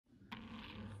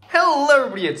Hello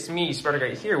everybody, it's me,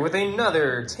 Spartaguy here with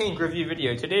another tank review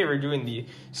video. Today we're doing the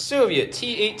Soviet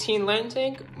T-18 land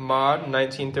tank, Mod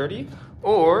 1930,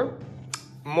 or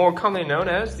more commonly known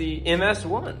as the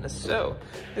MS-1. So,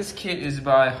 this kit is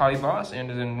by Hobby Boss and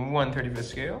is in 1/35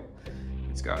 scale.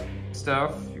 It's got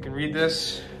stuff, you can read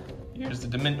this. Here's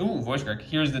the voice crack.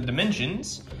 Here's the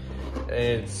dimensions.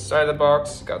 It's side of the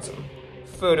box, got some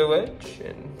photo etch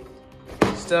and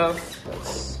stuff.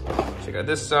 Let's check out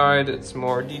this side, it's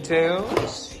more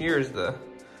details. Here's the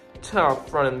top,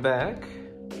 front, and back.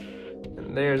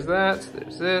 And there's that,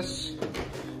 there's this.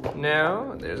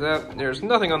 Now, there's that. There's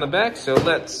nothing on the back, so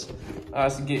let's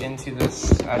get into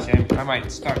this. Actually, I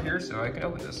might stop here so I can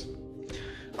open this.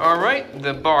 Alright,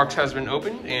 the box has been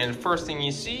opened, and first thing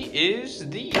you see is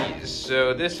these.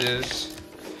 So this is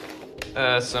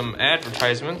some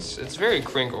advertisements. It's very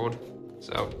crinkled.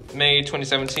 So, May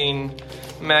 2017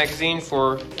 magazine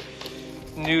for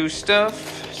new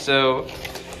stuff. So,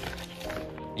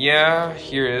 yeah,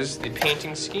 here is the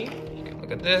painting scheme. You can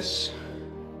look at this.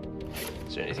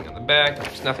 Is there anything on the back?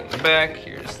 There's nothing on the back.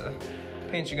 Here's the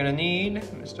paints you're gonna need.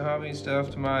 Mr. Hobby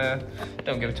stuff, Tamaya.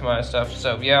 Don't give it Tamaya stuff.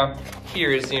 So, yeah,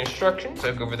 here is the instructions.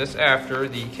 I'll go over this after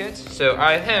the kit. So,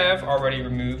 I have already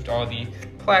removed all the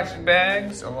plastic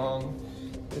bags along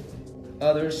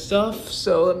other stuff.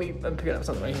 So I'm picking up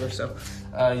something right here. So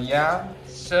yeah,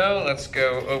 so let's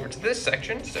go over to this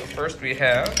section. So first we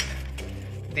have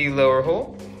the lower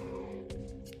hole.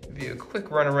 Give you a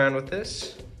quick run around with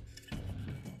this.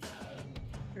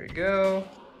 Here we go.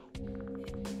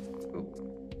 Oop.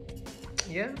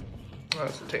 Yeah, oh,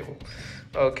 that's the table.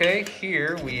 Okay,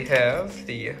 here we have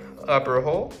the upper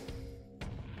hole.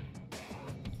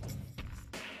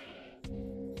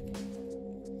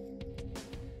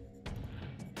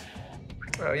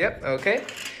 Oh, yep, okay.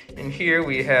 And here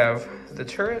we have the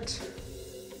turret.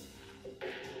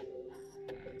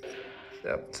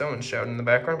 Yep, someone's shouting in the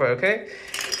background, but okay.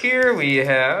 Here we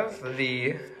have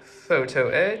the photo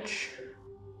edge.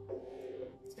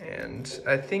 And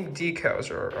I think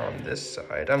decals are on this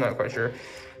side. I'm not quite sure.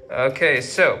 Okay,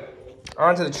 so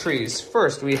onto the trees.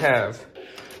 First we have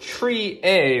tree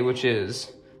A, which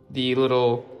is the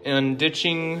little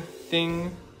unditching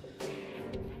thing.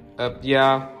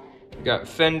 Yeah. We got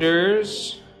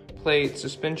fenders, plate,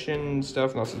 suspension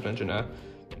stuff, not suspension,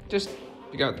 just,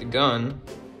 you got the gun,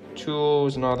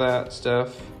 tools and all that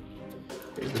stuff.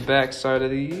 Here's the back side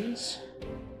of these.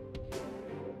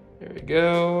 There we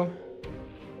go.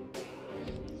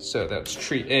 So that's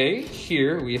tree A.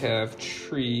 Here we have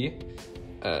tree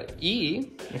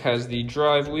E. It has the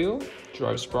drive wheel,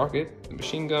 drive sprocket, the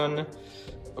machine gun,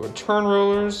 return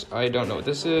rollers. I don't know what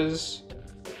this is.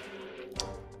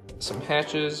 Some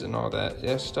hatches and all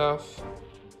that stuff.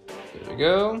 There we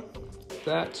go.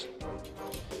 That.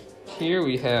 Here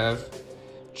we have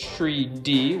tree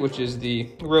D, which is the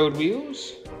road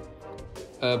wheels.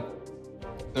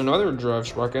 Another drive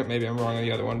sprocket. Maybe I'm wrong on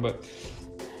the other one, but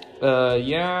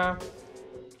yeah.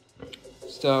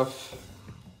 Stuff.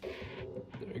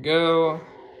 There we go.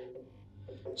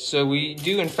 So we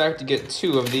do in fact get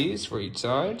 2 of these for each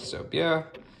side. So yeah.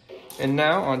 And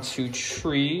now onto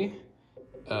tree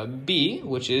B,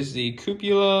 which is the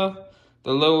cupola,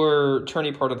 the lower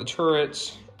turny part of the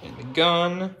turret, and the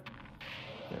gun.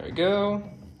 There we go.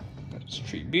 That's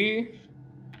tree B.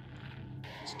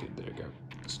 That's good, there we go.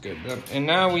 That's good. And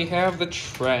now we have the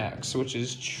tracks, which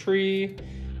is tree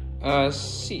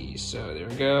C. So there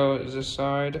we go, there's this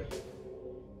side.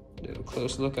 Do a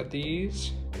close look at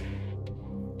these.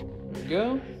 There we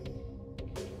go.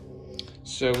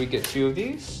 So we get 2 of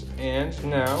these, and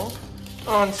now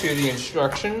on to the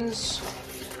instructions.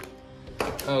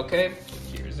 Okay,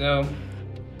 here's the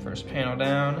first panel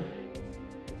down.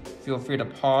 Feel free to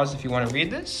pause if you want to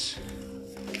read this.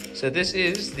 So this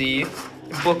is the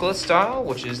booklet style,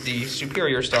 which is the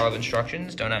superior style of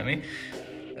instructions. Don't at me.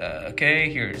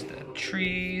 Okay, here's the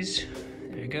trees.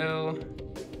 There you go.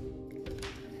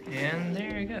 And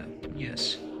there you go.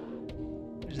 Yes.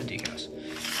 There's the decals.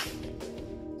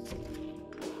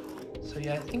 So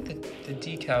yeah, I think that the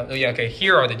decal, oh yeah, okay,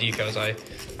 here are the decals.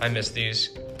 I missed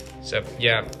these. So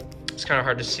yeah, it's kind of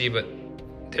hard to see, but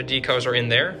the decals are in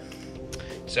there.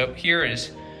 So here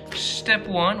is step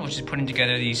 1, which is putting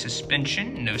together the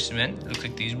suspension, no cement. It looks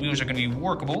like these wheels are gonna be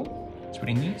workable. It's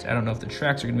pretty neat. I don't know if the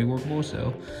tracks are gonna be workable,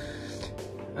 so.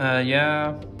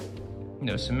 Yeah,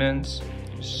 no cement.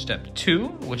 Step 2,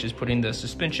 which is putting the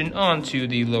suspension onto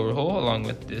the lower hole along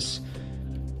with this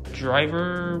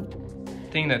driver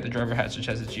thing that the driver has, which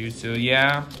has its use. So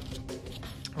yeah,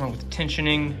 along with the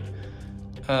tensioning,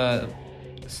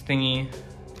 this thingy.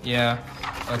 Yeah,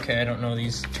 okay, I don't know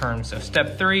these terms. So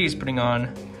step 3 is putting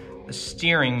on the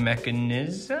steering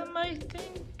mechanism, I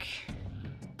think.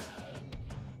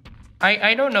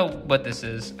 I don't know what this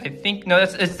is. I think, no,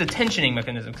 it's the tensioning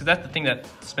mechanism, because that's the thing that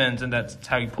spins and that's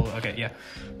how you pull it. Okay, yeah,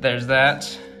 there's that.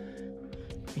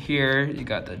 Here, you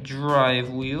got the drive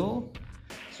wheel.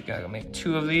 So you gotta make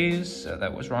 2 of these.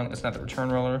 That was wrong, that's not the return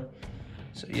roller.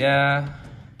 So yeah,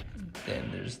 then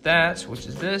there's that, which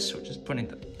is this, which is putting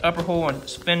the upper hole on the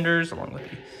fenders along with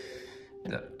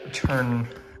the return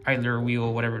idler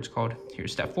wheel, whatever it's called.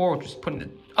 Here's step 4, which is putting the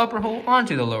upper hole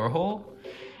onto the lower hole.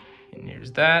 And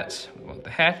here's that, with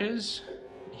the hatches.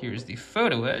 Here's the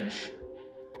photo edge.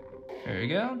 There we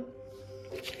go.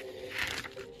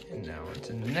 And now on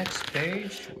to the next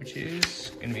page, which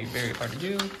is gonna be very hard to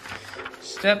do.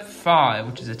 Step 5,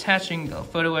 which is attaching the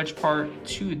photo edge part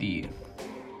to the,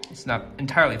 it's not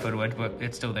entirely photo edge, but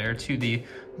it's still there, to the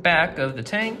back of the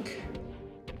tank.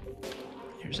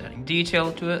 Here's adding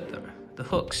detail to it, the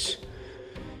hooks.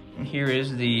 And here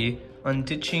is the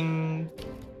unditching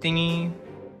thingy.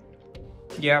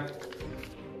 Yep.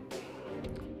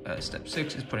 Step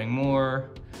 6 is putting more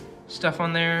stuff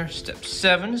on there. Step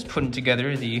 7 is putting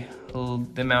together the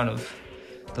amount of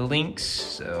the links.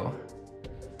 So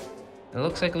it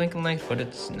looks like link and length, but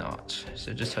it's not.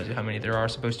 So it just tells you how many there are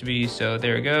supposed to be. So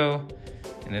there we go.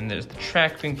 And then there's the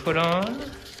track being put on.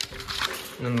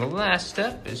 And then the last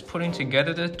step is putting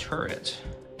together the turret.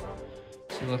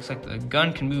 So it looks like the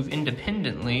gun can move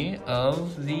independently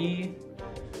of the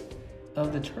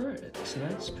turret. So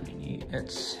that's pretty neat.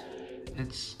 It's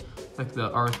like the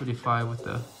R35 with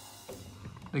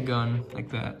the gun like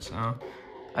that. So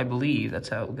I believe that's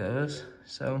how it goes.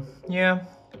 So yeah.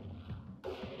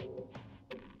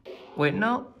 Wait,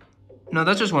 no,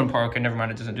 that's just one part. Okay, never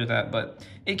mind, it doesn't do that, but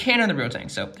it can in the real tank.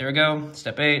 So there we go,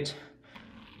 step 8,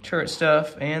 turret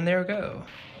stuff, and there we go.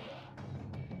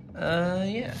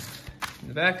 Yeah, in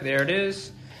the back, there it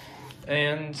is.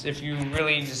 And if you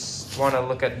really just want to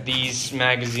look at these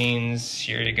magazines,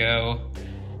 here you go.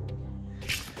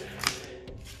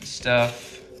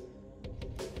 Stuff.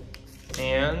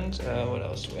 And what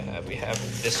else do we have? We have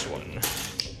this one.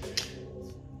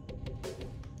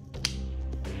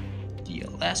 The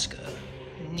Alaska.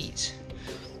 Neat.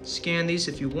 Scan these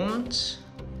if you want.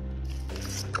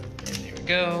 And there we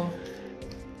go.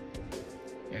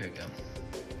 There we go.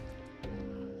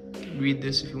 You can read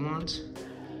this if you want.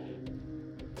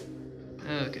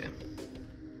 Okay.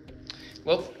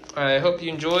 Well, I hope you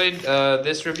enjoyed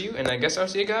this review, and I guess I'll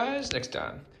see you guys next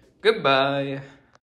time. Goodbye.